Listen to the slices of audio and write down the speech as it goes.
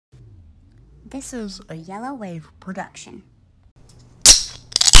This is a Yellow Wave production.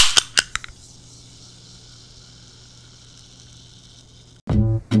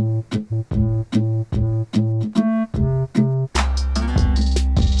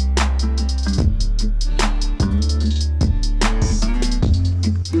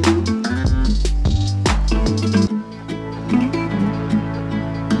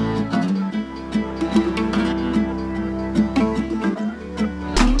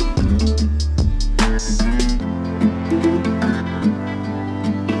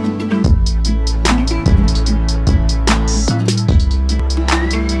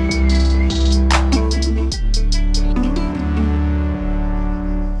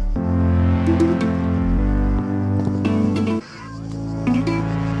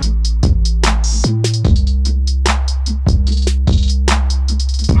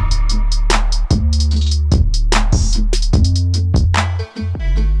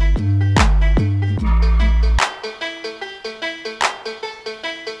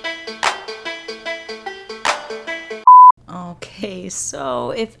 Okay,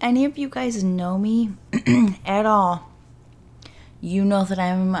 so if any of you guys know me at all, you know that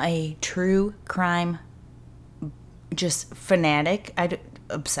I'm a true crime just fanatic.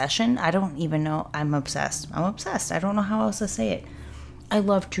 Obsession. I don't even know. I'm obsessed. I don't know how else to say it. I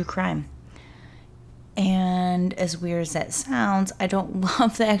love true crime. And as weird as that sounds, I don't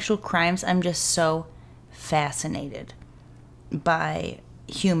love the actual crimes. I'm just so fascinated by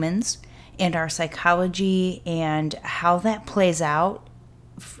humans and our psychology and how that plays out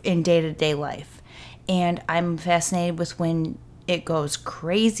in day-to-day life. And I'm fascinated with when it goes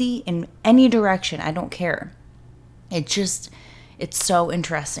crazy in any direction. I don't care. It's so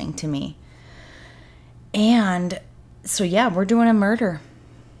interesting to me. And so, yeah, we're doing a murder.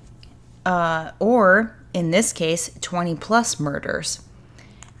 Or, in this case, 20 plus murders.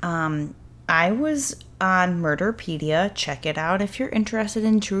 I was on Murderpedia. Check it out if you're interested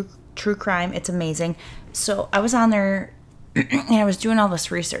in true crime. It's amazing. So I was on there and I was doing all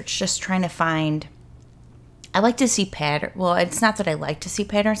this research, just trying to find. I like to see patterns. Well, it's not that I like to see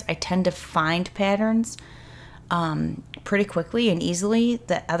patterns. I tend to find patterns pretty quickly and easily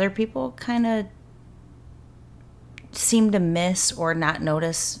that other people kind of seem to miss or not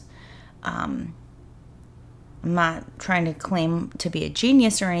notice. I'm not trying to claim to be a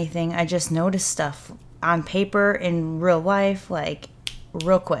genius or anything. I just notice stuff on paper in real life, like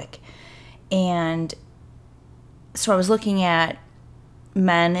real quick. And so I was looking at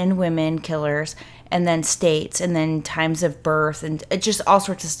men and women killers, and then states, and then times of birth, and just all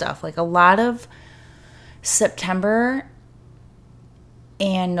sorts of stuff. Like a lot of September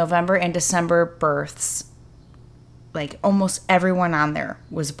and November and December births, like almost everyone on there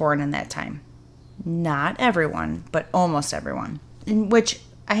was born in that time. Not everyone, but almost everyone. In which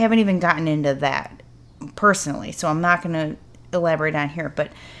I haven't even gotten into that personally, so I'm not going to elaborate on here,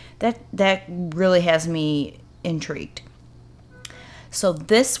 but that really has me intrigued. So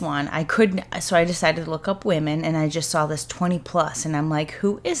this one, so I decided to look up women, and I just saw this 20 plus, and I'm like,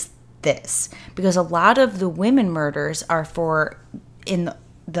 who is this? Because a lot of the women murders are in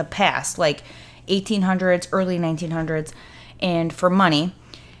the past, like 1800s, early 1900s, and for money.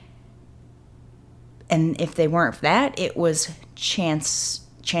 And if they weren't for that, it was chances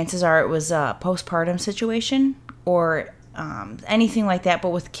are it was a postpartum situation or anything like that, but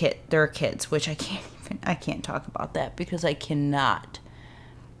with their kids, which I can't talk about that because I cannot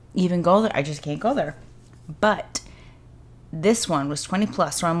even go there. I just can't go there. But this one was 20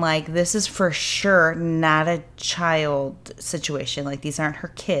 plus, so I'm like, this is for sure not a child situation. Like, these aren't her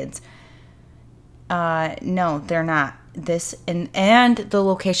kids. No, they're not. This and the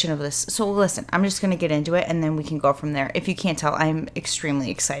location of this. So listen, I'm just going to get into it and then we can go from there. If you can't tell, I'm extremely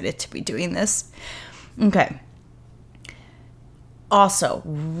excited to be doing this. Okay. Also,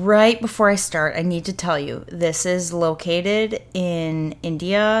 right before I start, I need to tell you, this is located in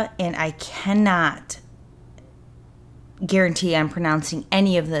India, and I cannot guarantee I'm pronouncing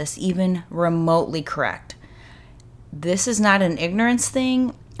any of this even remotely correct. This is not an ignorance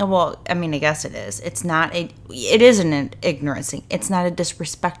thing. Well, I mean, I guess it is. It isn't an ignorance thing. It's not a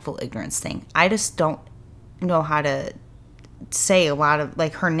disrespectful ignorance thing. I just don't know how to say a lot of,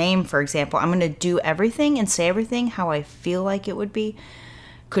 like, her name, for example. I'm going to do everything and say everything how I feel like it would be.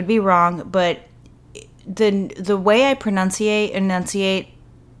 Could be wrong, but the way I enunciate,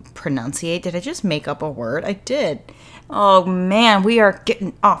 did I just make up a word? I did. Oh man, we are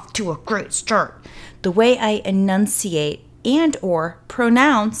getting off to a great start. The way I enunciate and or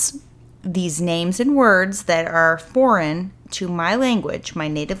pronounce these names and words that are foreign to my language, my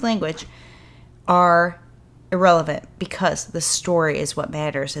native language, are irrelevant because the story is what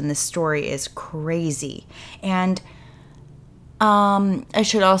matters, and this story is crazy. And I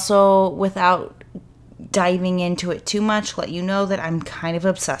should also, without diving into it too much, let you know that I'm kind of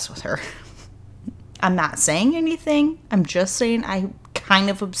obsessed with her. I'm not saying anything. I'm just saying I'm kind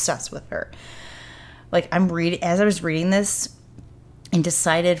of obsessed with her. Like, as I was reading this and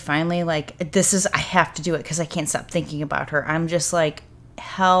decided finally, like, I have to do it because I can't stop thinking about her. I'm just like,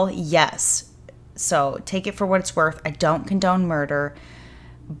 hell yes. So take it for what it's worth. I don't condone murder,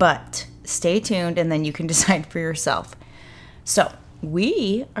 but stay tuned and then you can decide for yourself. So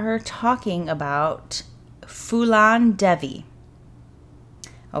we are talking about Phoolan Devi.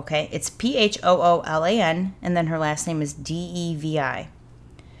 Okay, it's Phoolan, and then her last name is Devi.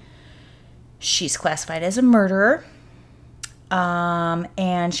 She's classified as a murderer,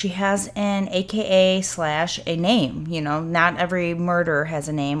 and she has an AKA / a name. You know, not every murderer has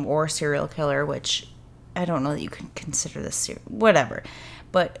a name, or serial killer, which I don't know that you can consider this whatever.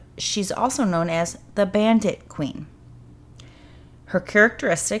 But she's also known as the Bandit Queen. Her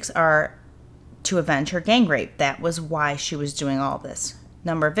characteristics are to avenge her gang rape. That was why she was doing all this.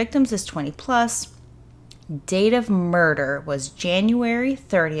 Number of victims is 20 plus. Date of murder was January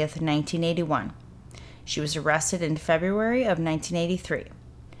 30th, 1981. She was arrested in February of 1983.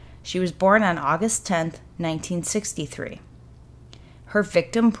 She was born on August 10th, 1963. Her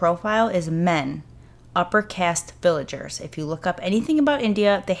victim profile is men, upper caste villagers. If you look up anything about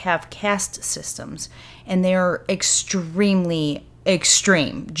India, they have caste systems, and they're extremely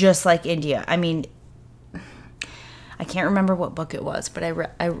extreme, just like India. I mean, I can't remember what book it was, but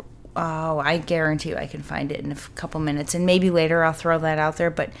I guarantee you I can find it in a couple minutes, and maybe later I'll throw that out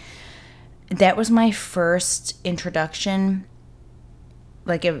there. But that was my first introduction.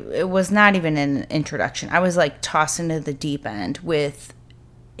 Like, it was not even an introduction. I was like tossed into the deep end with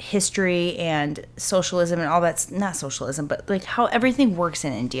history and socialism and all that. Not socialism, but like how everything works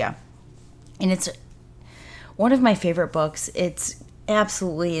in India. And it's one of my favorite books. It's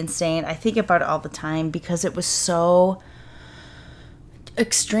absolutely insane. I think about it all the time because it was so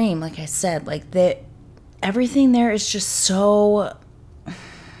extreme. Like I said, like everything there is just so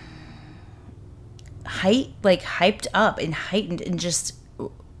hyped up and heightened and just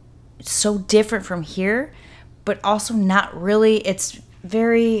so different from here, but also not really. It's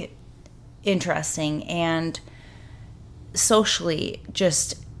very interesting and socially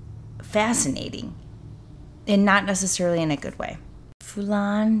just fascinating, and not necessarily in a good way.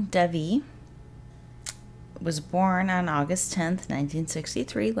 Phoolan Devi was born on August 10th,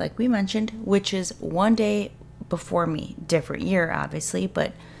 1963, like we mentioned, which is one day before me. Different year, obviously,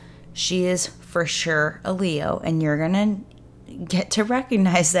 but she is for sure a Leo, and you're going to get to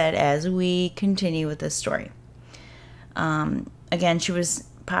recognize that as we continue with this story. Again, she was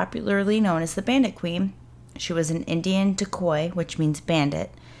popularly known as the Bandit Queen. She was an Indian dacoy, which means bandit,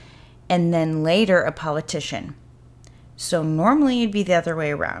 and then later a politician. So normally it'd be the other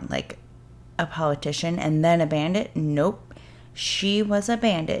way around, like a politician and then a bandit. Nope. She was a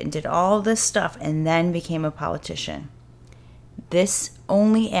bandit and did all this stuff and then became a politician. This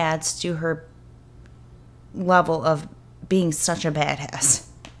only adds to her level of being such a badass.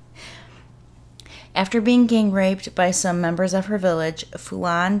 After being gang raped by some members of her village,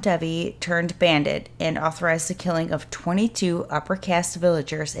 Phoolan Devi turned bandit and authorized the killing of 22 upper caste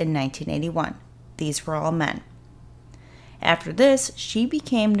villagers in 1981. These were all men. After this, she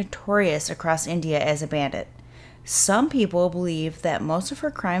became notorious across India as a bandit. Some people believe that most of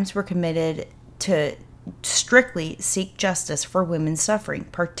her crimes were committed to strictly seek justice for women suffering,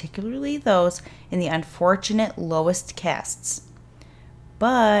 particularly those in the unfortunate lowest castes.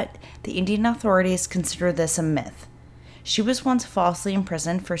 But the Indian authorities consider this a myth. She was once falsely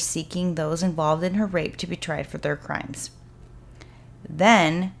imprisoned for seeking those involved in her rape to be tried for their crimes.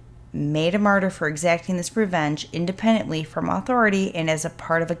 Then made a martyr for exacting this revenge independently from authority and as a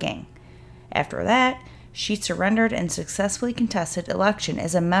part of a gang. After that, she surrendered and successfully contested election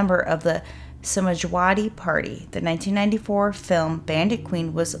as a member of the Samajwadi Party. The 1994 film Bandit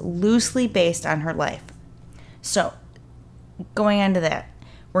Queen was loosely based on her life. So, going on to that,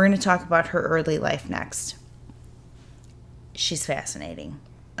 we're going to talk about her early life next. She's fascinating.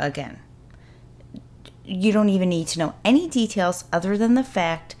 Again, you don't even need to know any details other than the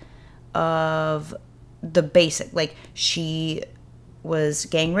fact of the basic. Like, she was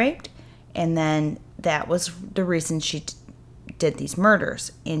gang raped, and then that was the reason she did these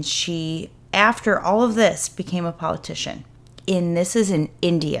murders. And she, after all of this, became a politician. And this is in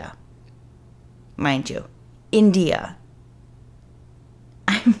India, mind you. India.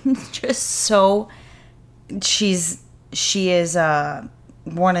 I'm just so... She is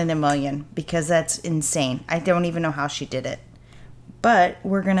 1 in a million, because that's insane. I don't even know how she did it. But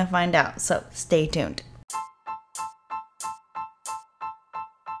we're going to find out, so stay tuned.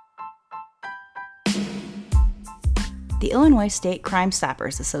 The Illinois State Crime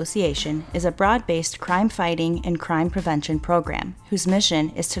Stoppers Association is a broad-based crime fighting and crime prevention program whose mission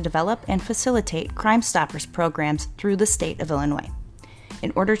is to develop and facilitate Crime Stoppers programs through the state of Illinois.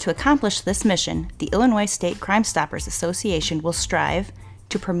 In order to accomplish this mission, the Illinois State Crime Stoppers Association will strive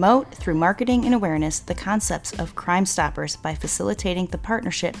to promote through marketing and awareness the concepts of Crime Stoppers by facilitating the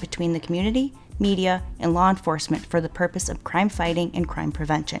partnership between the community, media, and law enforcement for the purpose of crime fighting and crime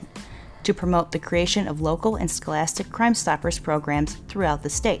prevention, to promote the creation of local and scholastic Crime Stoppers programs throughout the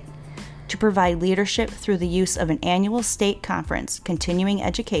state, to provide leadership through the use of an annual state conference, continuing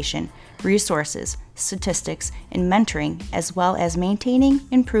education, resources, statistics, and mentoring, as well as maintaining,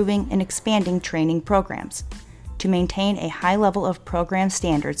 improving, and expanding training programs, to maintain a high level of program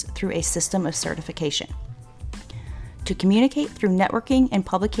standards through a system of certification, to communicate through networking and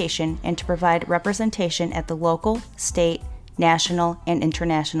publication, and to provide representation at the local, state, national, and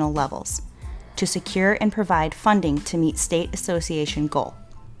international levels, to secure and provide funding to meet state association goal.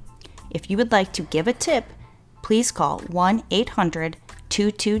 If you would like to give a tip, please call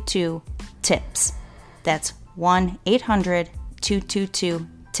 1-800-222-TIPS. That's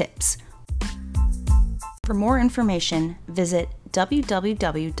 1-800-222-TIPS. For more information, visit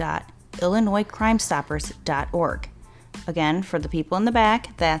www.illinoiscrimestoppers.org. Again, for the people in the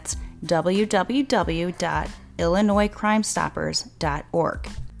back, that's www.illinoiscrimestoppers.org.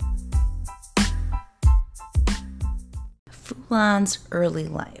 Fulan's early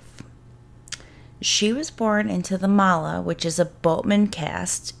life. She was born into the Mala, which is a boatman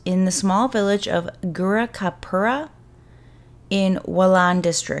caste, in the small village of Gurakapura in Walan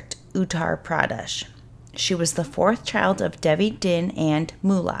district, Uttar Pradesh. She was the fourth child of Devi Din and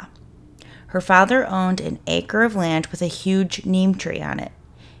Mullah. Her father owned an acre of land with a huge neem tree on it.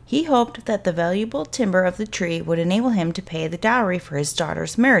 He hoped that the valuable timber of the tree would enable him to pay the dowry for his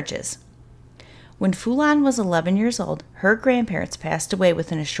daughter's marriages. When Fulan was 11 years old, her grandparents passed away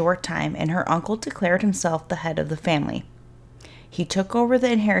within a short time, and her uncle declared himself the head of the family. He took over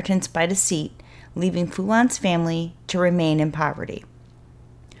the inheritance by deceit, leaving Fulan's family to remain in poverty.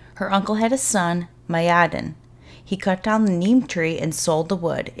 Her uncle had a son, Mayadin. He cut down the neem tree and sold the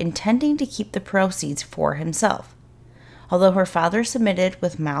wood, intending to keep the proceeds for himself. Although her father submitted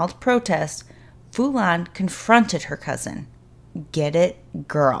with mild protest, Fulan confronted her cousin. Get it,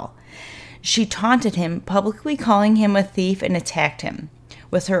 girl. She taunted him, publicly calling him a thief, and attacked him.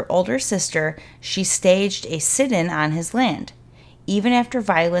 With her older sister, she staged a sit-in on his land. Even after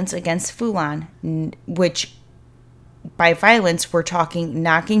violence against Fulan, which by violence we're talking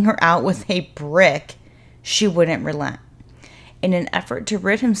knocking her out with a brick, she wouldn't relent. In an effort to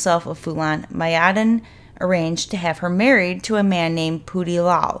rid himself of Fulan, Mayadin arranged to have her married to a man named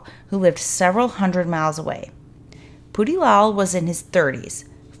Putilal, who lived several hundred miles away. Putilal was in his 30s.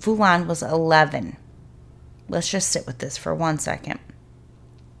 Fulan was 11. Let's just sit with this for 1 second.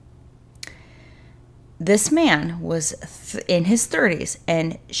 This man was in his 30s,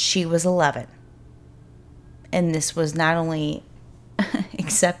 and she was 11. And this was not only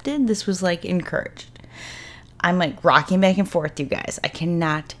accepted, this was like encouraged. I'm like rocking back and forth, you guys. I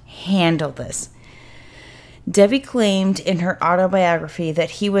cannot handle this. Devi claimed in her autobiography that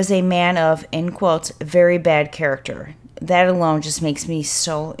he was a man of, in quotes, very bad character. That alone just makes me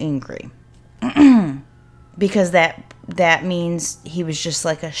so angry. Because that means he was just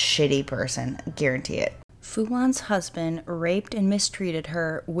like a shitty person. I guarantee it. Fulan's husband raped and mistreated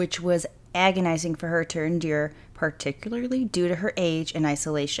her, which was agonizing for her to endure, particularly due to her age and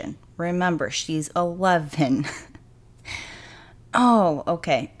isolation. Remember, she's 11. Oh,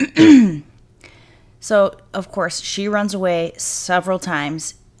 okay. So, of course, she runs away several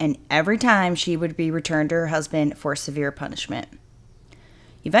times, and every time she would be returned to her husband for severe punishment.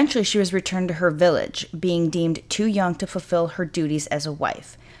 Eventually, she was returned to her village, being deemed too young to fulfill her duties as a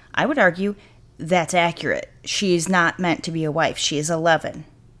wife. I would argue that's accurate. She is not meant to be a wife. She is 11.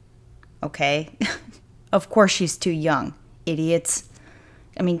 Okay? Of course she's too young. Idiots.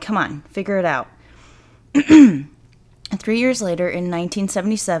 I mean, come on. Figure it out. 3 years later, in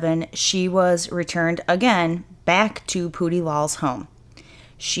 1977, she was returned again back to Putilal's home.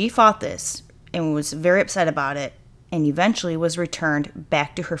 She fought this and was very upset about it, and eventually was returned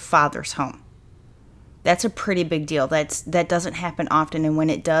back to her father's home. That's a pretty big deal. That doesn't happen often, and when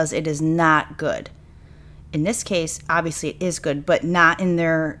it does, it is not good. In this case, obviously it is good, but not in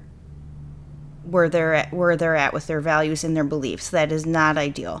where they're at with their values and their beliefs. That is not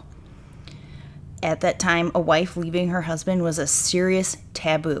ideal. At that time, a wife leaving her husband was a serious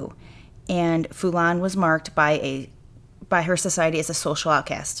taboo, and Fulan was marked by her society as a social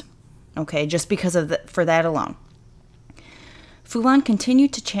outcast. Okay, just because of for that alone. Fulan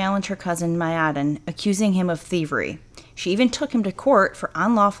continued to challenge her cousin Mayadin, accusing him of thievery. She even took him to court for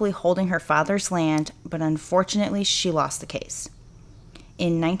unlawfully holding her father's land, but unfortunately she lost the case.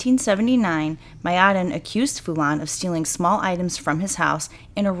 In 1979, Mayadin accused Fulan of stealing small items from his house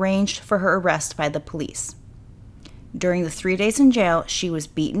and arranged for her arrest by the police. During the 3 days in jail, she was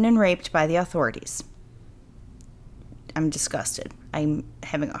beaten and raped by the authorities. I'm disgusted. I'm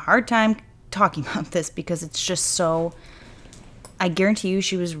having a hard time talking about this because it's just so... I guarantee you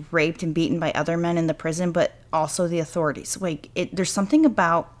she was raped and beaten by other men in the prison, but also the authorities. There's something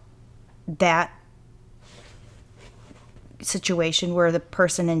about that situation where the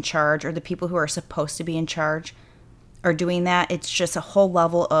person in charge or the people who are supposed to be in charge are doing that. It's just a whole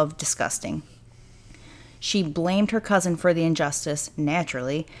level of disgusting. She blamed her cousin for the injustice,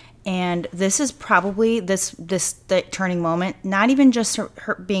 naturally, and this is probably the turning moment, not even just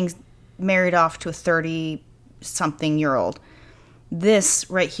her being married off to a 30-something-year-old. This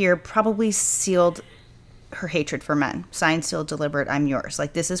right here probably sealed her hatred for men. Signed, sealed, delivered, I'm yours.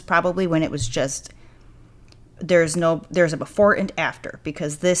 This is probably when it was just, there's a before and after,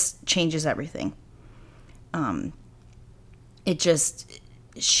 because this changes everything.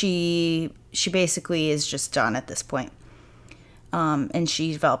 She basically is just done at this point. And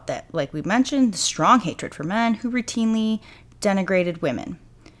she developed that, like we mentioned, strong hatred for men who routinely denigrated women.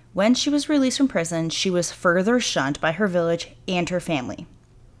 When she was released from prison, she was further shunned by her village and her family.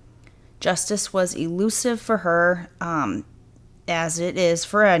 Justice was elusive for her, as it is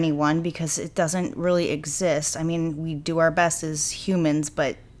for anyone, because it doesn't really exist. I mean, we do our best as humans,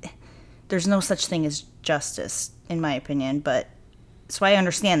 but there's no such thing as justice, in my opinion. But so I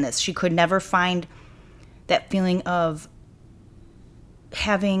understand this. She could never find that feeling of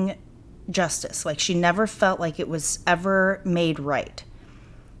having justice. She never felt like it was ever made right.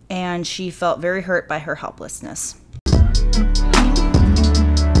 And she felt very hurt by her helplessness.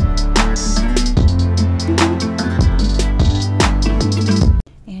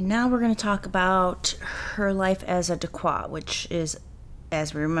 And now we're going to talk about her life as a Dakwah, which is,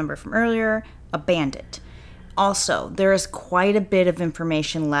 as we remember from earlier, a bandit. Also, there is quite a bit of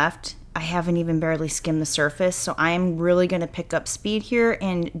information left. I haven't even barely skimmed the surface, so I'm really going to pick up speed here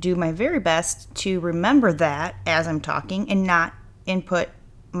and do my very best to remember that as I'm talking and not input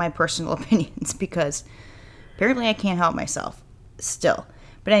my personal opinions, because apparently I can't help myself still.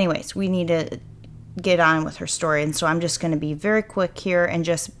 But anyways, we need to get on with her story, and so I'm just going to be very quick here and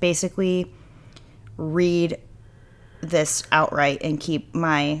just basically read this outright and keep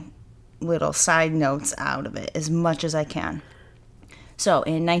my little side notes out of it as much as I can. So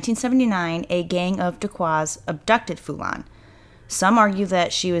in 1979, a gang of Dakwahs abducted Fulan. Some argue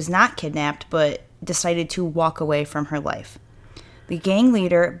that she was not kidnapped but decided to walk away from her life. The gang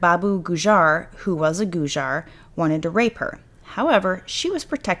leader, Babu Gujar, who was a Gujar, wanted to rape her. However, she was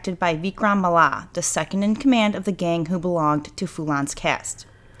protected by Vikram Malla, the second in command of the gang who belonged to Fulan's caste.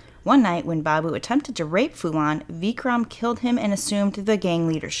 One night, when Babu attempted to rape Fulan, Vikram killed him and assumed the gang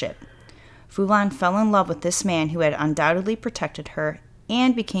leadership. Fulan fell in love with this man who had undoubtedly protected her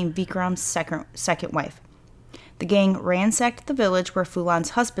and became Vikram's second wife. The gang ransacked the village where Fulan's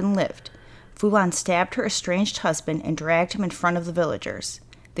husband lived. Fulan stabbed her estranged husband and dragged him in front of the villagers.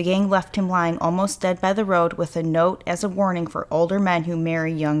 The gang left him lying almost dead by the road with a note as a warning for older men who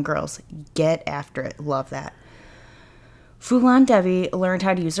marry young girls. Get after it. Love that. Fulan Devi learned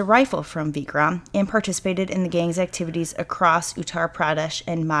how to use a rifle from Vikram and participated in the gang's activities across Uttar Pradesh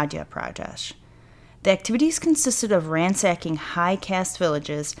and Madhya Pradesh. The activities consisted of ransacking high caste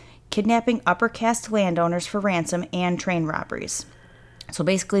villages, kidnapping upper caste landowners for ransom, and train robberies. So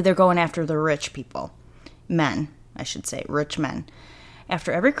basically, they're going after the rich people. Men, I should say, rich men.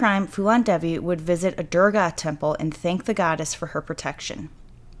 After every crime, Fulan Devi would visit a Durga temple and thank the goddess for her protection.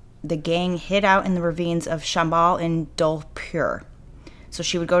 The gang hid out in the ravines of Shambal and Dolpur. So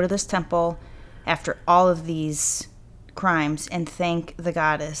she would go to this temple after all of these crimes and thank the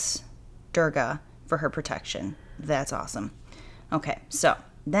goddess Durga for her protection. That's awesome. Okay, so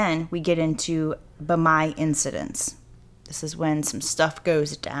then we get into Bamai incidents. This is when some stuff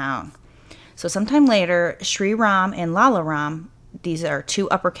goes down. So sometime later, Sri Ram and Lala Ram, these are two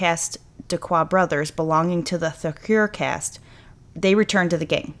upper caste Dakwah brothers belonging to the Thakur caste, they returned to the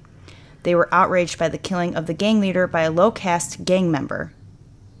gang. They were outraged by the killing of the gang leader by a low caste gang member.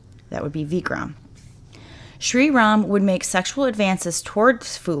 That would be Vikram. Sri Ram would make sexual advances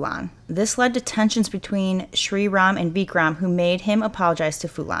towards Fulan. This led to tensions between Sri Ram and Vikram, who made him apologize to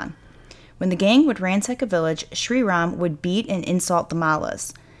Fulan. When the gang would ransack a village, Sri Ram would beat and insult the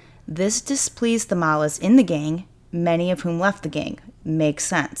Mallas. This displeased the Mallas in the gang, many of whom left the gang. Makes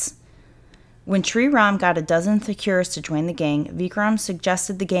sense. When Sri Ram got a dozen Thakurs to join the gang, Vikram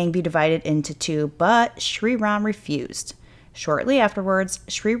suggested the gang be divided into two, but Sri Ram refused. Shortly afterwards,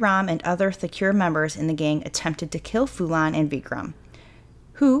 Sri Ram and other Thakur members in the gang attempted to kill Phulan and Vikram,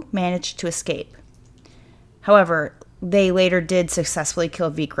 who managed to escape. However, they later did successfully kill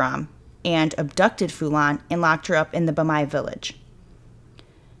Vikram and abducted Phulan and locked her up in the Bamai village.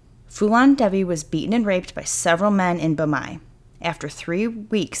 Phulan Devi was beaten and raped by several men in Bamai. After 3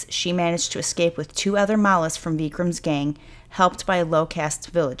 weeks, she managed to escape with 2 other Mallas from Vikram's gang, helped by a low-caste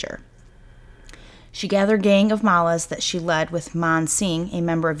villager. She gathered a gang of Mallas that she led with Man Singh, a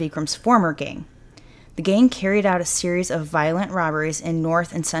member of Vikram's former gang. The gang carried out a series of violent robberies in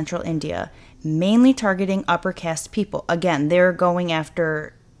North and Central India, mainly targeting upper-caste people. Again, they're going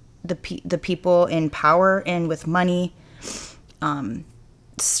after the people in power and with money.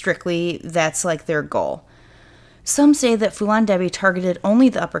 Strictly, that's like their goal. Some say that Phulan Devi targeted only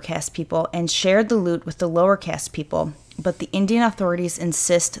the upper caste people and shared the loot with the lower caste people, but the Indian authorities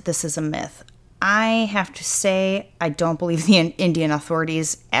insist this is a myth. I have to say, I don't believe the Indian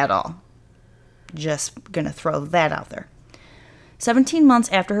authorities at all. Just gonna throw that out there. 17 months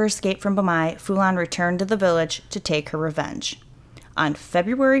after her escape from Bamai, Phulan returned to the village to take her revenge. On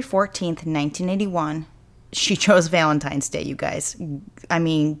February 14th, 1981, she chose Valentine's Day, you guys. I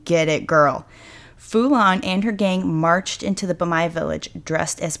mean, get it, girl. Phulan and her gang marched into the Bamai village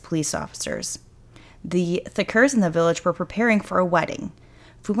dressed as police officers. The Thakurs in the village were preparing for a wedding.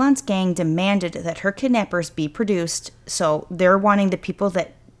 Phulan's gang demanded that her kidnappers be produced, so they're wanting the people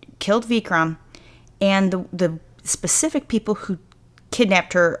that killed Vikram and the specific people who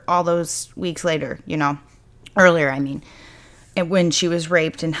kidnapped her all those weeks later, earlier, and when she was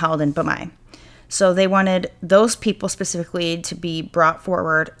raped and held in Bamai. So they wanted those people specifically to be brought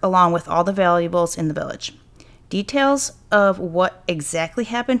forward along with all the valuables in the village. Details of what exactly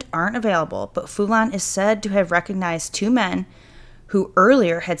happened aren't available, but Phulan is said to have recognized 2 men who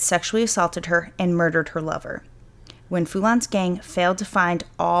earlier had sexually assaulted her and murdered her lover. When Phulan's gang failed to find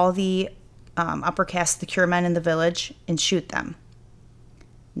all the upper caste Thakur men in the village and shoot them.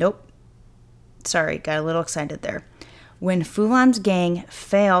 Nope. Sorry, got a little excited there. When Phulan's gang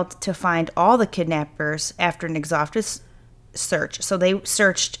failed to find all the kidnappers after an exhaustive search, so they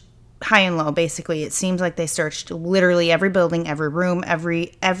searched high and low, basically. It seems like they searched literally every building, every room,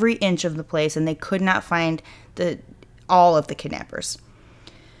 every inch of the place, and they could not find all of the kidnappers.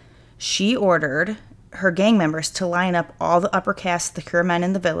 She ordered her gang members to line up all the upper caste Thakur men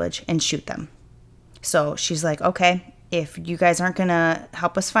in the village and shoot them. So she's like, okay, if you guys aren't going to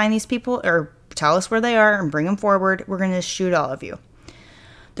help us find these people or tell us where they are and bring them forward, we're going to shoot all of you.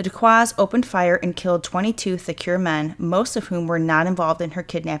 The Dakwaz opened fire and killed 22 Thakur men, most of whom were not involved in her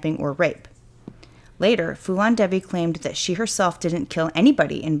kidnapping or rape. Later, Phulan Devi claimed that she herself didn't kill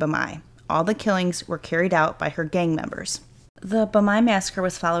anybody in Bamai. All the killings were carried out by her gang members. The Bamai massacre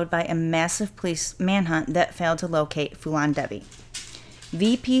was followed by a massive police manhunt that failed to locate Phulan Devi.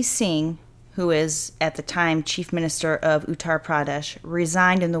 V.P. Singh, who is at the time Chief Minister of Uttar Pradesh,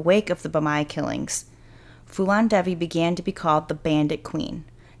 resigned in the wake of the Bamai killings. Phulan Devi began to be called the Bandit Queen.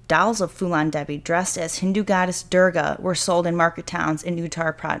 Dolls of Phulan Devi dressed as Hindu goddess Durga were sold in market towns in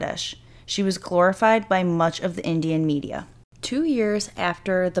Uttar Pradesh. She was glorified by much of the Indian media. 2 years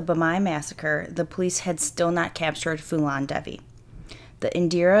after the Bamai massacre, the police had still not captured Phulan Devi. The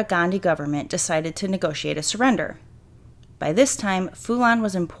Indira Gandhi government decided to negotiate a surrender. By this time, Phulan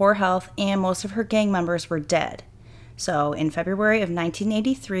was in poor health and most of her gang members were dead. So, in February of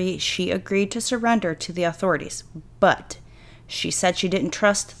 1983, she agreed to surrender to the authorities, but she said she didn't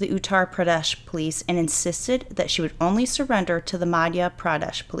trust the Uttar Pradesh police and insisted that she would only surrender to the Madhya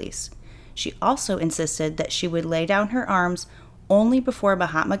Pradesh police. She also insisted that she would lay down her arms only before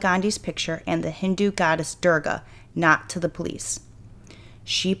Mahatma Gandhi's picture and the Hindu goddess Durga, not to the police.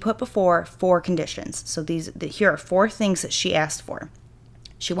 She put before 4 conditions. So here are 4 things that she asked for.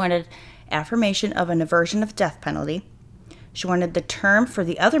 She wanted affirmation of an aversion of death penalty. She wanted the term for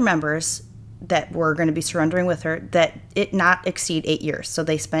the other members that were going to be surrendering with her that it not exceed 8 years. So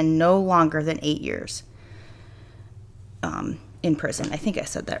they spend no longer than 8 years in prison. I think I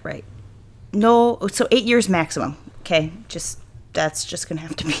said that right. No, so 8 years maximum. Okay, that's just going to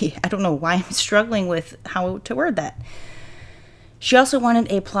have to be. I don't know why I'm struggling with how to word that. She also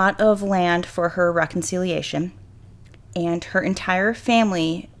wanted a plot of land for her reconciliation, and her entire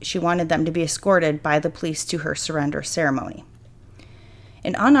family, she wanted them to be escorted by the police to her surrender ceremony.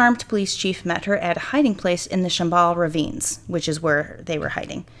 An unarmed police chief met her at a hiding place in the Chambal ravines, which is where they were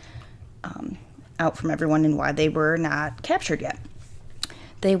hiding. out from everyone and why they were not captured yet.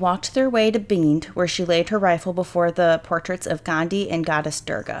 They walked their way to Bhind, where she laid her rifle before the portraits of Gandhi and goddess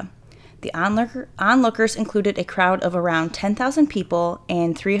Durga. The onlookers included a crowd of around 10,000 people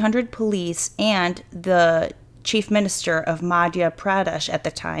and 300 police and the chief minister of Madhya Pradesh at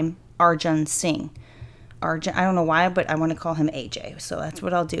the time, Arjun Singh. Arjun, I don't know why, but I want to call him AJ, so that's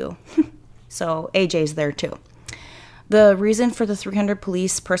what I'll do. So AJ's there too. The reason for the 300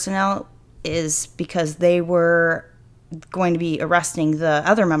 police personnel is because they were going to be arresting the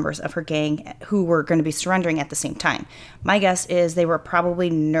other members of her gang who were going to be surrendering at the same time. My guess is they were probably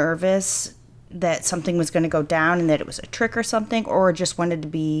nervous that something was going to go down and that it was a trick or something, or just wanted to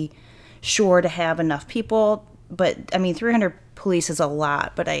be sure to have enough people. But, I mean, 300 police is a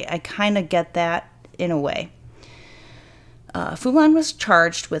lot, but I kind of get that in a way. Phoolan was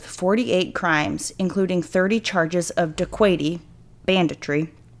charged with 48 crimes, including 30 charges of dacoity,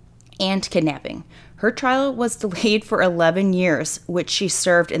 banditry, and kidnapping. Her trial was delayed for 11 years, which she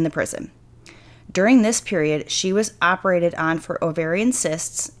served in the prison. During this period, she was operated on for ovarian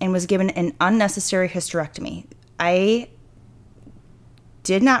cysts and was given an unnecessary hysterectomy. I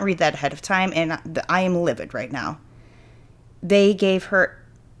did not read that ahead of time, and I am livid right now. They gave her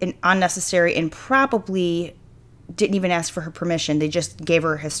an unnecessary and probably didn't even ask for her permission. They just gave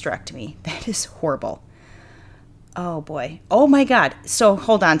her a hysterectomy. That is horrible. Oh boy. Oh my God. So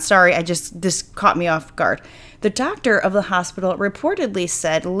hold on. Sorry. This caught me off guard. The doctor of the hospital reportedly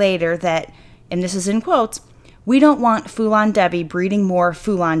said later that, and this is in quotes, "We don't want Phoolan Devi breeding more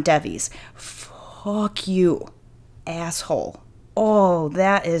Phoolan Devis." Fuck you, asshole. Oh,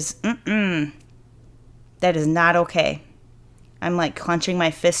 that is not okay. I'm like clenching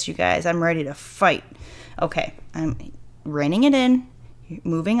my fist, you guys. I'm ready to fight. Okay. I'm reining it in.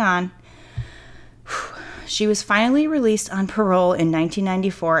 Moving on. She was finally released on parole in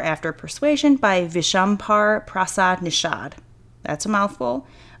 1994 after persuasion by Vishampar Prasad Nishad. That's a mouthful.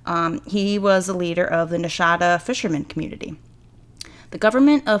 He was a leader of the Nishada fisherman community. The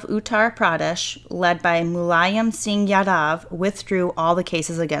government of Uttar Pradesh, led by Mulayam Singh Yadav, withdrew all the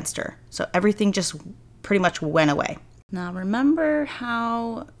cases against her. So everything just pretty much went away. Now, remember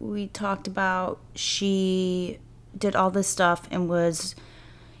how we talked about she did all this stuff and was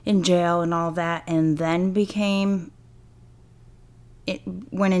in jail and all that, and then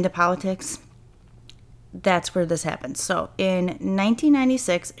went into politics? That's where this happened. So in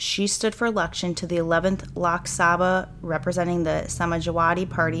 1996, she stood for election to the 11th Lok Sabha, representing the Samajwadi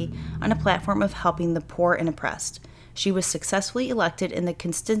Party on a platform of helping the poor and oppressed. She was successfully elected in the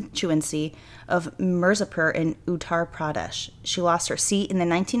constituency of Mirzapur in Uttar Pradesh. She lost her seat in the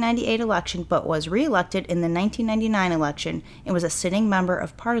 1998 election, but was re-elected in the 1999 election and was a sitting member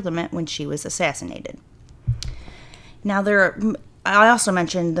of parliament when she was assassinated. Now, I also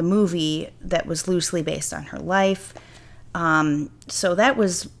mentioned the movie that was loosely based on her life. So that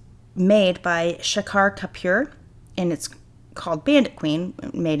was made by Shekhar Kapur, and it's called Bandit Queen,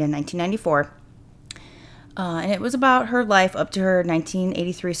 made in 1994. And it was about her life up to her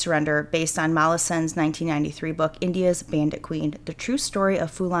 1983 surrender, based on Mala Sen's 1993 book, India's Bandit Queen, The True Story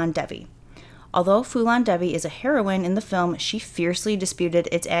of Phoolan Devi. Although Phoolan Devi is a heroine in the film, she fiercely disputed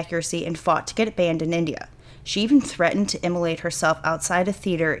its accuracy and fought to get it banned in India. She even threatened to immolate herself outside a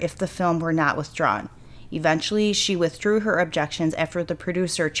theater if the film were not withdrawn. Eventually, she withdrew her objections after the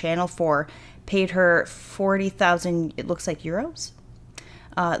producer, Channel 4, paid her 40,000, it looks like euros?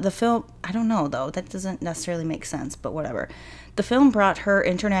 The film, I don't know though, that doesn't necessarily make sense, but whatever. The film brought her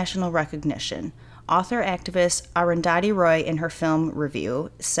international recognition. Author-activist Arundhati Roy, in her film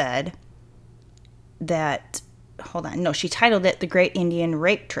review, said that, she titled it The Great Indian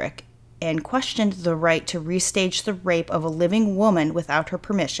Rape Trick, and questioned the right to restage the rape of a living woman without her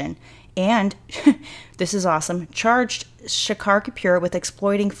permission, and, this is awesome, charged Shekhar Kapur with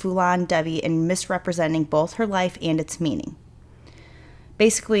exploiting Phoolan Devi and misrepresenting both her life and its meaning.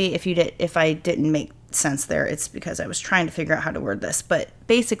 Basically, if I didn't make sense there, it's because I was trying to figure out how to word this. But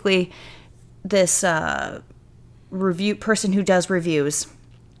basically, this review person who does reviews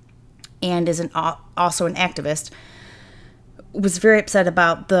and is also an activist was very upset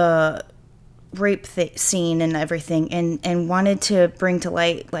about the rape scene and everything, and wanted to bring to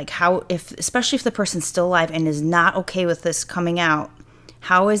light, like, how, especially if the person's still alive and is not okay with this coming out,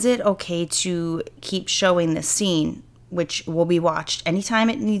 how is it okay to keep showing this scene, which will be watched anytime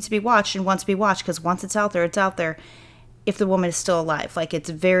it needs to be watched and wants to be watched, because once it's out there, if the woman is still alive. Like, it's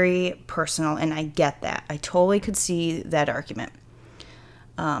very personal, and I get that. I totally could see that argument.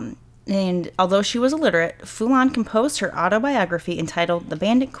 And although she was illiterate, Phulan composed her autobiography entitled The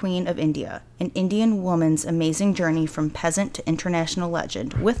Bandit Queen of India, an Indian woman's amazing journey from peasant to international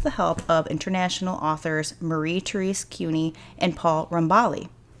legend, with the help of international authors Marie-Therese Cuny and Paul Rambali.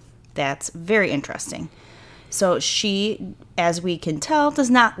 That's very interesting. So she, as we can tell, does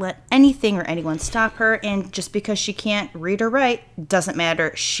not let anything or anyone stop her, and just because she can't read or write, doesn't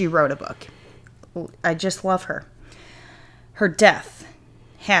matter, she wrote a book. I just love her. Her death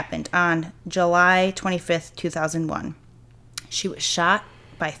happened on July 25th, 2001. She was shot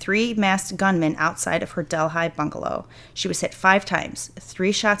by 3 masked gunmen outside of her Delhi bungalow. She was hit 5 times,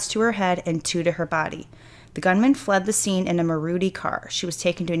 3 shots to her head and 2 to her body. The gunmen fled the scene in a Maruti car. She was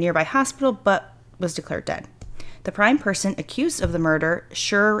taken to a nearby hospital but was declared dead. The prime person accused of the murder,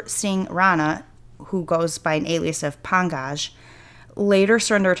 Shur Singh Rana, who goes by an alias of Pangaj, later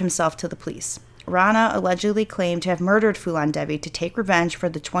surrendered himself to the police. Rana allegedly claimed to have murdered Phulan Devi to take revenge for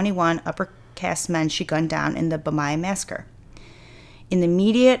the 21 upper caste men she gunned down in the Bamai massacre. In the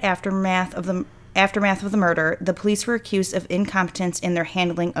immediate aftermath of the murder, the police were accused of incompetence in their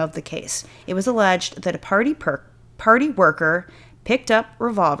handling of the case. It was alleged that a party worker picked up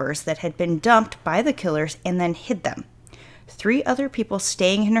revolvers that had been dumped by the killers and then hid them. 3 other people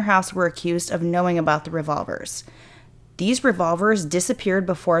staying in her house were accused of knowing about the revolvers. These revolvers disappeared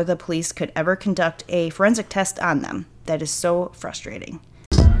before the police could ever conduct a forensic test on them. That is so frustrating.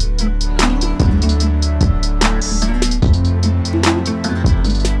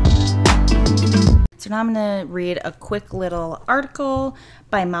 So now I'm going to read a quick little article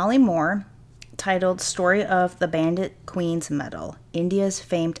by Molly Moore titled Story of the Bandit Queen's Medal, India's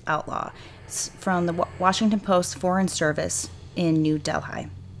Famed Outlaw. It's from the Washington Post Foreign Service in New Delhi.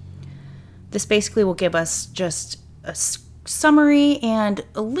 This basically will give us just a summary and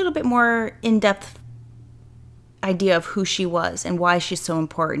a little bit more in-depth idea of who she was and why she's so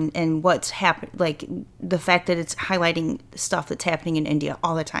important and what's happened, like the fact that it's highlighting stuff that's happening in India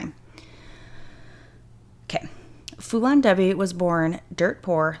all the time. Okay. Phulan Devi was born dirt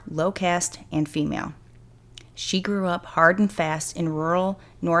poor, low caste, and female. She grew up hard and fast in rural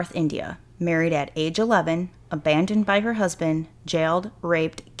North India, married at age 11, abandoned by her husband, jailed,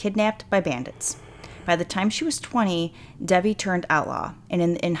 raped, kidnapped by bandits. By the time she was 20, Devi turned outlaw, and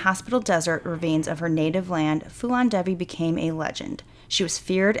in the inhospitable desert ravines of her native land, Phulan Devi became a legend. She was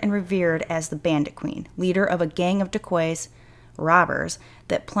feared and revered as the Bandit Queen, leader of a gang of dacoits, robbers,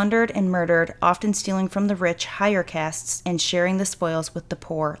 that plundered and murdered, often stealing from the rich, higher castes and sharing the spoils with the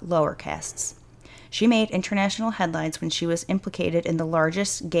poor, lower castes. She made international headlines when she was implicated in the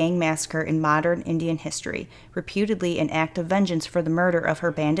largest gang massacre in modern Indian history, reputedly an act of vengeance for the murder of her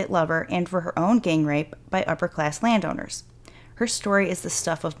bandit lover and for her own gang rape by upper-class landowners. Her story is the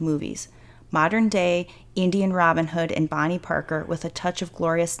stuff of movies. Modern-day Indian Robin Hood and Bonnie Parker with a touch of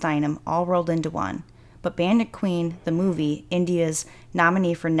Gloria Steinem all rolled into one. But Bandit Queen, the movie, India's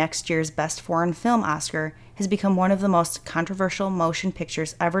nominee for next year's Best Foreign Film Oscar, has become one of the most controversial motion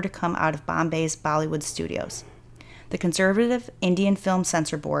pictures ever to come out of Bombay's Bollywood studios. The conservative Indian Film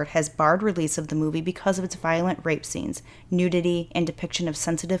Censor Board has barred release of the movie because of its violent rape scenes, nudity, and depiction of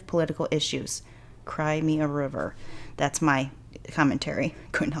sensitive political issues. Cry me a river. That's my commentary.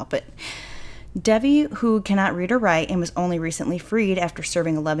 Couldn't help it. Devi, who cannot read or write and was only recently freed after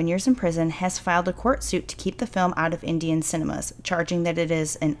serving 11 years in prison, has filed a court suit to keep the film out of Indian cinemas, charging that it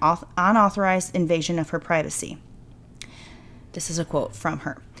is an unauthorized invasion of her privacy. This is a quote from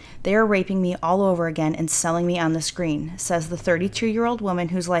her. "They are raping me all over again and selling me on the screen," says the 32-year-old woman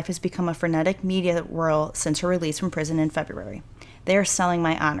whose life has become a frenetic media whirl since her release from prison in February. "They are selling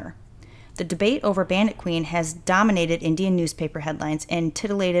my honor." The debate over Bandit Queen has dominated Indian newspaper headlines and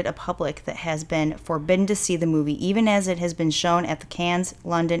titillated a public that has been forbidden to see the movie, even as it has been shown at the Cannes,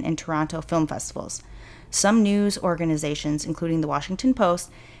 London, and Toronto film festivals. Some news organizations, including the Washington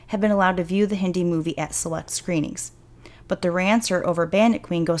Post, have been allowed to view the Hindi movie at select screenings. But the rancor over Bandit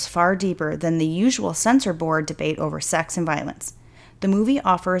Queen goes far deeper than the usual censor board debate over sex and violence. The movie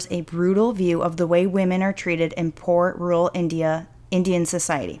offers a brutal view of the way women are treated in poor rural Indian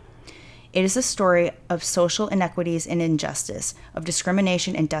society. It is a story of social inequities and injustice, of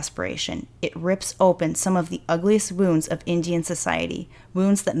discrimination and desperation. It rips open some of the ugliest wounds of Indian society,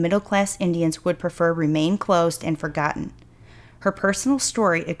 wounds that middle-class Indians would prefer remain closed and forgotten. Her personal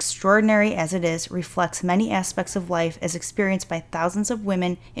story, extraordinary as it is, reflects many aspects of life as experienced by thousands of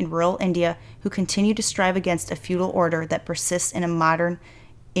women in rural India who continue to strive against a feudal order that persists in a modern,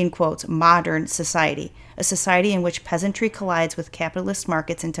 in quotes, modern society, a society in which peasantry collides with capitalist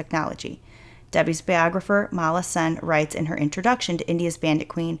markets and technology. Devi's biographer, Mala Sen, writes in her introduction to India's Bandit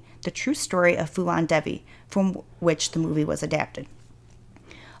Queen, the true story of Phulan Devi, from which the movie was adapted.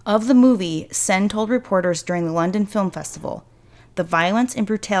 Of the movie, Sen told reporters during the London Film Festival, "The violence and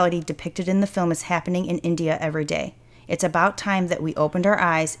brutality depicted in the film is happening in India every day. It's about time that we opened our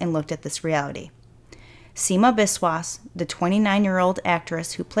eyes and looked at this reality." Seema Biswas, the 29-year-old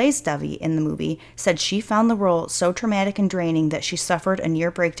actress who plays Devi in the movie, said she found the role so traumatic and draining that she suffered a near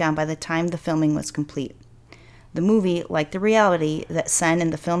breakdown by the time the filming was complete. The movie, like the reality that Sen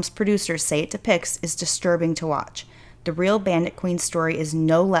and the film's producers say it depicts, is disturbing to watch. The real Bandit Queen story is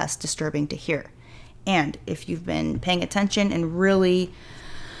no less disturbing to hear. And if you've been paying attention and really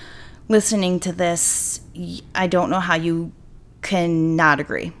listening to this, I don't know how you can not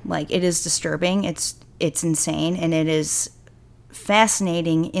agree. Like, it is disturbing, it's insane, and it is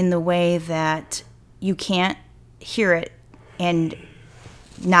fascinating in the way that you can't hear it and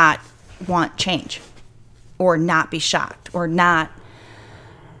not want change, or not be shocked, or not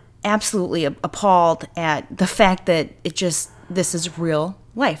absolutely appalled at the fact that this is real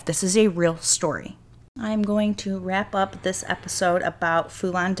life. This is a real story. I'm going to wrap up this episode about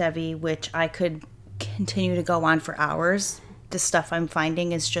Phoolan Devi, which I could continue to go on for hours. The stuff I'm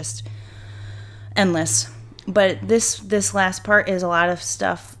finding is just endless. But this last part is a lot of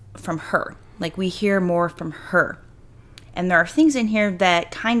stuff from her. Like, we hear more from her. And there are things in here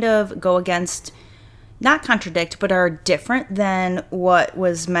that kind of go against, not contradict, but are different than what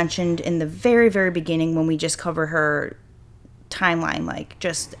was mentioned in the very, very beginning when we just cover her timeline, like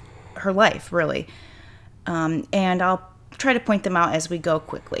just her life, really. And I'll try to point them out as we go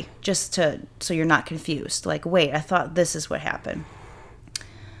quickly, so you're not confused. Like, wait, I thought this is what happened.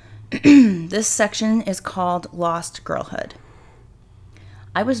 This section is called Lost Girlhood.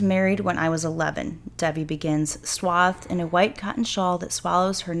 "I was married when I was 11, Devi begins, swathed in a white cotton shawl that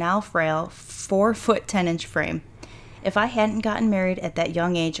swallows her now frail 4-foot 10-inch frame. If I hadn't gotten married at that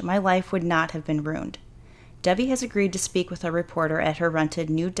young age, my life would not have been ruined. Devi has agreed to speak with a reporter at her rented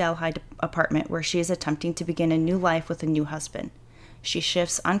New Delhi apartment where she is attempting to begin a new life with a new husband. She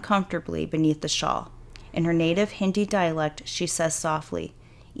shifts uncomfortably beneath the shawl. In her native Hindi dialect, she says softly,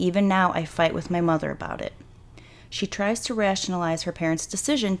 'Even now I fight with my mother about it.' She tries to rationalize her parents'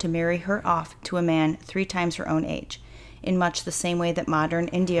 decision to marry her off to a man 3 times her own age, in much the same way that modern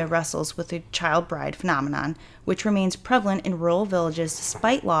India wrestles with the child bride phenomenon, which remains prevalent in rural villages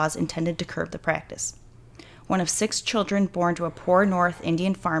despite laws intended to curb the practice. One of 6 children born to a poor North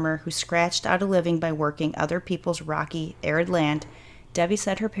Indian farmer who scratched out a living by working other people's rocky, arid land, Devi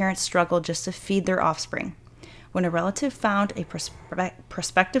said her parents struggled just to feed their offspring. When a relative found a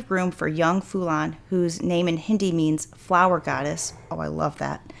prospective groom for young Phoolan, whose name in Hindi means flower goddess, oh, I love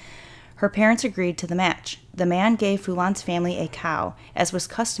that, her parents agreed to the match. The man gave Phoolan's family a cow, as was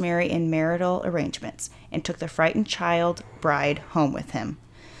customary in marital arrangements, and took the frightened child bride home with him.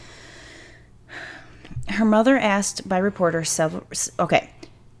 Her mother asked by reporters several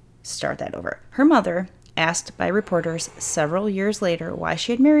years later why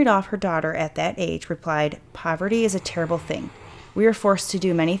she had married off her daughter at that age, replied, "Poverty is a terrible thing. We are forced to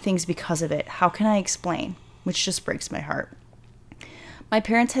do many things because of it. How can I explain?" Which just breaks my heart. "My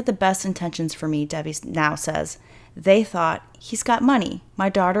parents had the best intentions for me," Debbie now says. "They thought, he's got money. My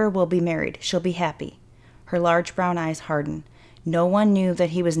daughter will be married. She'll be happy." Her large brown eyes harden. No one knew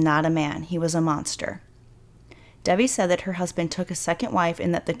that he was not a man. He was a monster. Debbie said that her husband took a second wife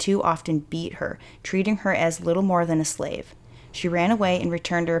and that the two often beat her, treating her as little more than a slave. She ran away and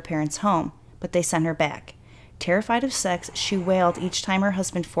returned to her parents' home, but they sent her back. Terrified of sex, she wailed each time her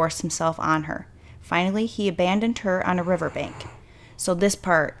husband forced himself on her. Finally, he abandoned her on a riverbank. So this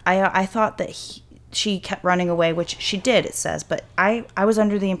part, I thought that she kept running away, which she did, it says, but I was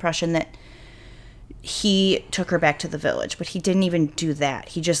under the impression that he took her back to the village, but he didn't even do that.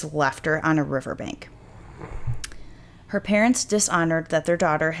 He just left her on a riverbank. Her parents, dishonored that their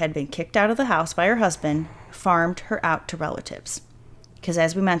daughter had been kicked out of the house by her husband, farmed her out to relatives. Because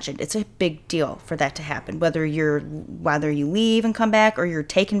as we mentioned, it's a big deal for that to happen. Whether you leave and come back, or you're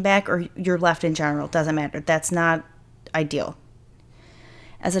taken back, or you're left in general, it doesn't matter. That's not ideal.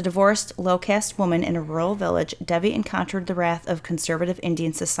 As a divorced, low-caste woman in a rural village, Devi encountered the wrath of conservative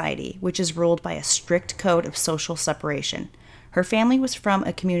Indian society, which is ruled by a strict code of social separation. Her family was from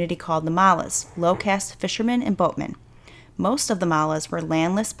a community called the Mallas, low-caste fishermen and boatmen. Most of the Mallas were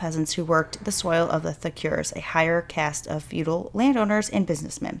landless peasants who worked the soil of the Thakurs, a higher caste of feudal landowners and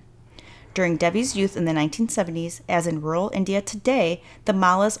businessmen. During Devi's youth in the 1970s, as in rural India today, the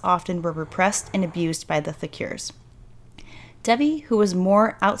Mallas often were repressed and abused by the Thakurs. Devi, who was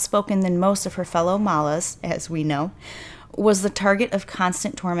more outspoken than most of her fellow Mallas, as we know, was the target of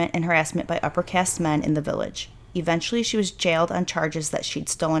constant torment and harassment by upper caste men in the village. Eventually, she was jailed on charges that she'd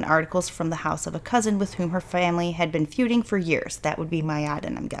stolen articles from the house of a cousin with whom her family had been feuding for years. That would be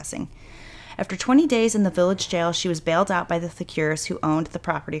Myadin, I'm guessing. After 20 days in the village jail, she was bailed out by the Thakurs, who owned the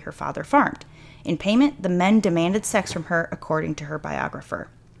property her father farmed. In payment, the men demanded sex from her, according to her biographer.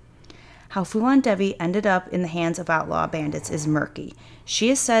 How Phulon Devi ended up in the hands of outlaw bandits is murky. She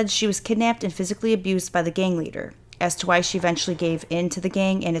has said she was kidnapped and physically abused by the gang leader. As to why she eventually gave in to the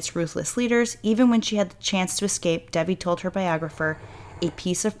gang and its ruthless leaders, even when she had the chance to escape, Devi told her biographer, "A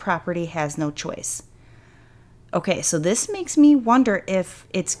piece of property has no choice." Okay, so this makes me wonder if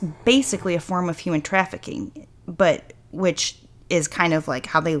it's basically a form of human trafficking, but which is kind of like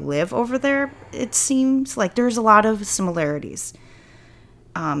how they live over there. It seems like there's a lot of similarities.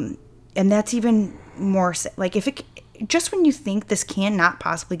 And that's even more like if it just when you think this cannot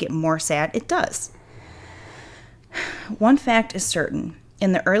possibly get more sad, it does. One fact is certain.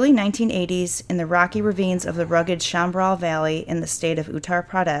 In the early 1980s, in the rocky ravines of the rugged Chambral Valley in the state of Uttar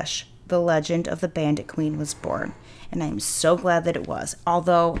Pradesh, the legend of the Bandit Queen was born. And I'm so glad that it was.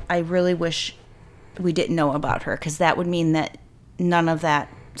 Although I really wish we didn't know about her, because that would mean that none of that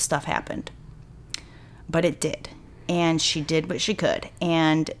stuff happened. But it did. And she did what she could.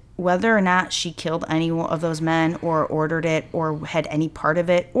 And whether or not she killed any of those men or ordered it or had any part of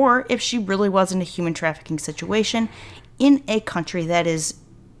it, or if she really was in a human trafficking situation in a country that is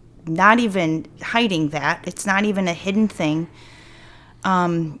not even hiding that, it's not even a hidden thing.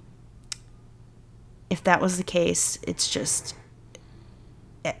 If that was the case, it's just,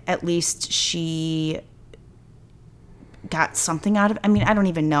 at least she got something out of it. I mean, I don't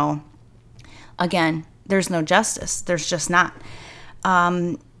even know. Again, there's no justice. There's just not.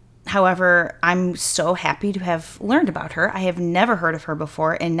 However, I'm so happy to have learned about her. I have never heard of her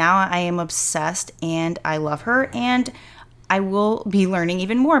before, and now I am obsessed, and I love her, and I will be learning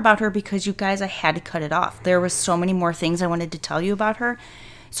even more about her because, you guys, I had to cut it off. There was so many more things I wanted to tell you about her,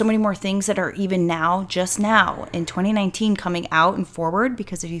 so many more things that are even now, just now, in 2019, coming out and forward,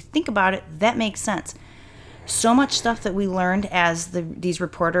 because if you think about it, that makes sense. So much stuff that we learned as these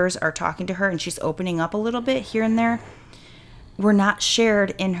reporters are talking to her, and she's opening up a little bit here and there, were not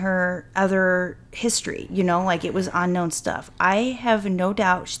shared in her other history, like it was unknown stuff. I have no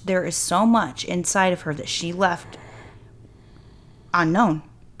doubt there is so much inside of her that she left unknown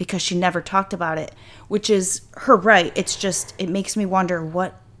because she never talked about it, which is her right. It's just, it makes me wonder,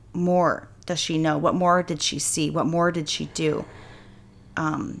 what more does she know? What more did she see? What more did she do?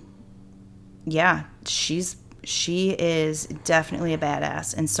 Yeah, she is definitely a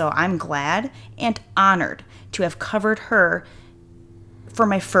badass. And so I'm glad and honored to have covered her for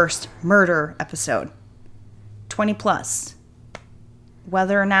my first murder episode. 20 plus.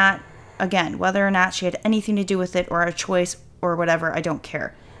 Whether or not she had anything to do with it or a choice or whatever, I don't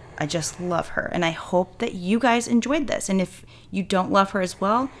care. I just love her. And I hope that you guys enjoyed this. And if you don't love her as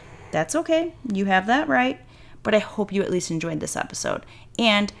well, that's okay. You have that right. But I hope you at least enjoyed this episode.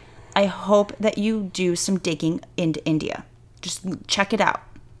 And I hope that you do some digging into India. Just check it out.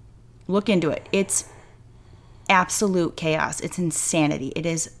 Look into it. It's absolute chaos. It's insanity. It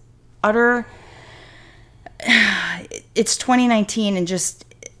is utter. It's 2019 and just,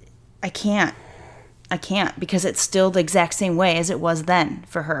 I can't because it's still the exact same way as it was then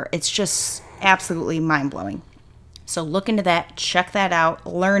for her. It's just absolutely mind-blowing. So look into that. Check that out.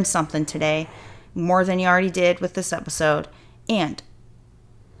 Learn something today. More than you already did with this episode. And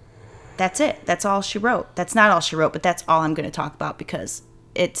that's it. That's all she wrote. That's not all she wrote, but that's all I'm going to talk about because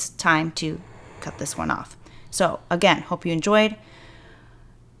it's time to cut this one off. So, again, hope you enjoyed.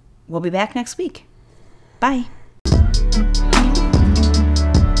 We'll be back next week. Bye.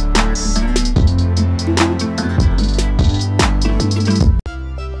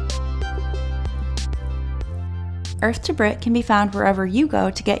 Earth to Brit can be found wherever you go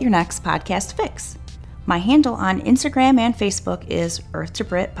to get your next podcast fix. My handle on Instagram and Facebook is Earth to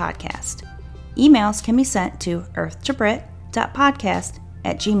Brit Podcast. Emails can be sent to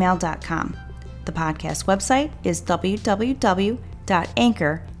earthtobrit.podcast@gmail.com. The podcast website is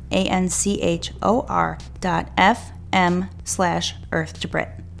www.anchor.fm/earthtobrit.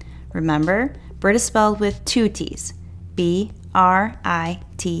 Remember, Brit is spelled with 2 T's. BRITT.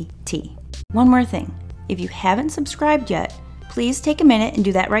 One more thing. If you haven't subscribed yet, please take a minute and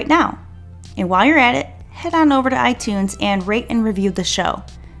do that right now. And while you're at it, head on over to iTunes and rate and review the show.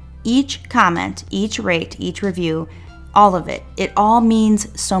 Each comment, each rate, each review, all of it, it all means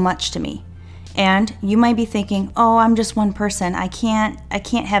so much to me. And you might be thinking, oh, I'm just one person. I can't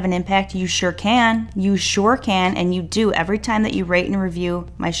have an impact. You sure can. You sure can, and you do every time that you rate and review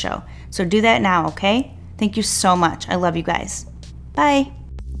my show. So do that now, okay? Thank you so much. I love you guys. Bye.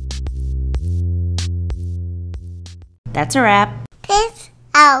 That's a wrap. Peace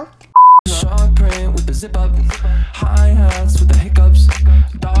out. Shark print with the zip up, hi-hats with the hiccups,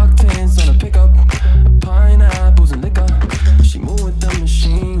 dark tints on a pickup, pineapples and liquor. She moved with the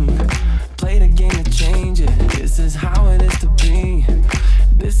machine, play the game to change it. This is how it is to be,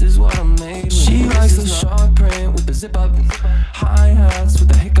 this is what I'm made with. She likes the shark print with the zip up, hi-hats with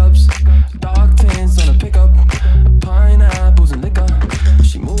the hiccups, dark tints on a pickup, pineapples and liquor.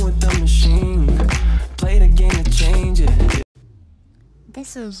 She moved with the machine, play the game to change it.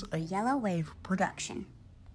 This is a Yellow Wave production.